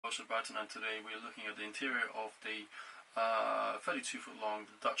Boatshed, and today we're looking at the interior of the 32-foot long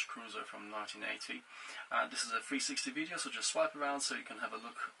Dutch cruiser from 1980. This is a 360 video, so just swipe around so you can have a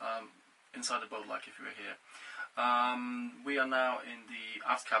look inside the boat like if you were here. We are now in the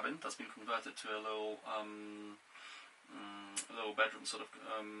aft cabin that's been converted to a little bedroom sort of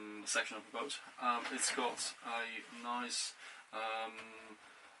section of the boat. It's got a nice,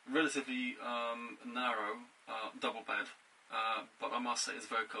 relatively narrow double bed, but I must say it's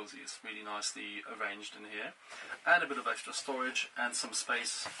very cozy. It's really nicely arranged in here, and a bit of extra storage and some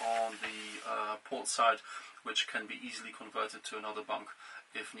space on the port side, which can be easily converted to another bunk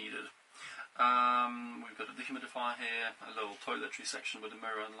if needed. We've got a dehumidifier here, a little toiletry section with a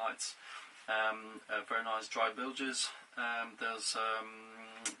mirror and lights, very nice dry bilges. There's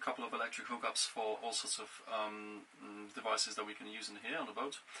a couple of electric hookups for all sorts of devices that we can use in here on the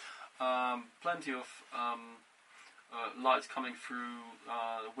boat. Plenty of light coming through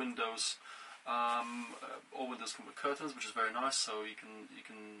windows. All windows come with curtains, which is very nice, so you can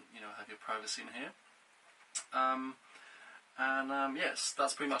have your privacy in here. Yes,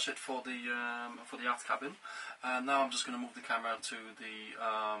 that's pretty much it for the aft cabin. Now I'm just going to move the camera to the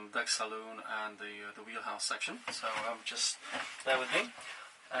deck saloon and the wheelhouse section. So just bear with me,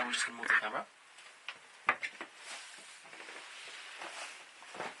 and we're just going to move the camera.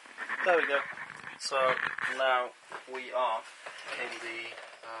 There we go. So now we are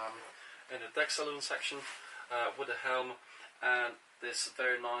in the deck saloon section with a helm and this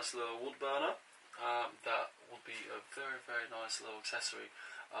very nice little wood burner. That would be a very nice little accessory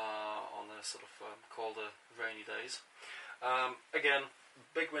on the sort of colder, rainy days. Again,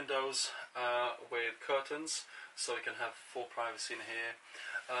 big windows with curtains, so we can have full privacy in here.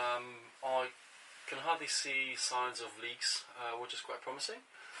 I can hardly see signs of leaks, which is quite promising.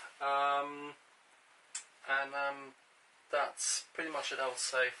 That's pretty much it, I would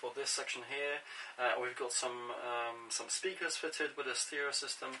say, for this section here. We've got some speakers fitted with a stereo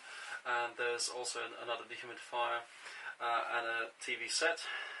system, and there's also another dehumidifier and a TV set.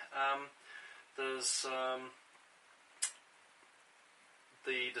 There's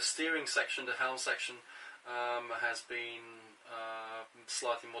the steering section, the helm section, has been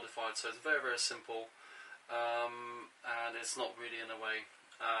slightly modified, so it's very simple, and it's not really in a way.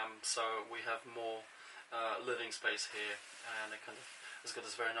 So we have more living space here, and it kind of has got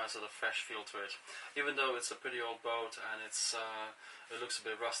this very nice sort of fresh feel to it. Even though it's a pretty old boat and it looks a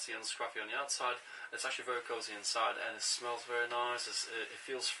bit rusty and scruffy on the outside, it's actually very cozy inside, and it smells very nice. It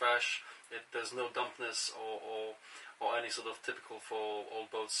feels fresh. There's no dampness or any sort of typical for old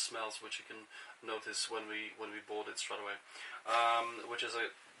boats smells, which you can notice when we board it straight away, which is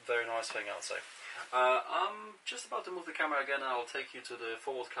a very nice thing, I would say. I'm just about to move the camera again, and I'll take you to the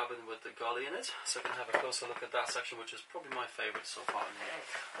forward cabin with the galley in it, so you can have a closer look at that section, which is probably my favourite so far in here.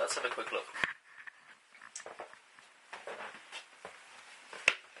 Let's have a quick look.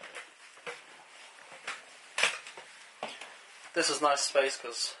 This is nice space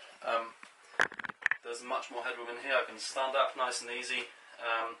because there's much more headroom in here. I can stand up nice and easy,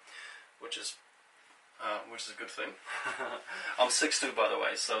 which is a good thing. I'm 6'2", by the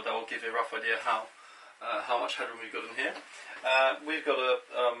way, so that will give you a rough idea how much headroom we've got in here. We've got a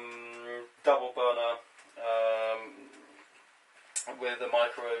double burner with a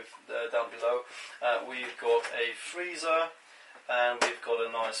microwave down below. We've got a freezer, and we've got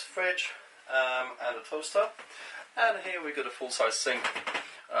a nice fridge and a toaster. And here we've got a full-size sink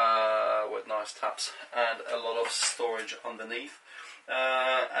with nice taps and a lot of storage underneath.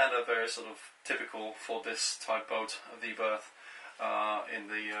 And a very sort of typical for this type boat V-berth in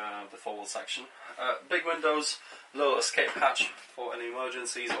the forward section. Big windows, little escape hatch for any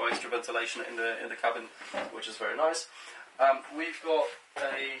emergencies or extra ventilation in the cabin, which is very nice. We've got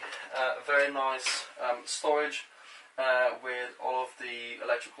a very nice storage with all of the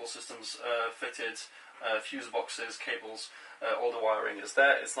electrical systems fitted, fuse boxes, cables, all the wiring is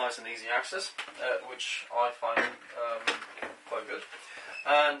there. It's nice and easy access, which I find quite good.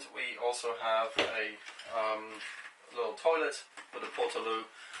 And we also have a little toilet with a portaloo,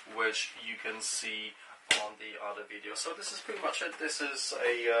 which you can see on the other video. So this is pretty much it. This is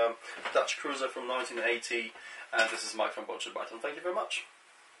a Dutch cruiser from 1980, and this is Mike from Boatshed. Thank you very much.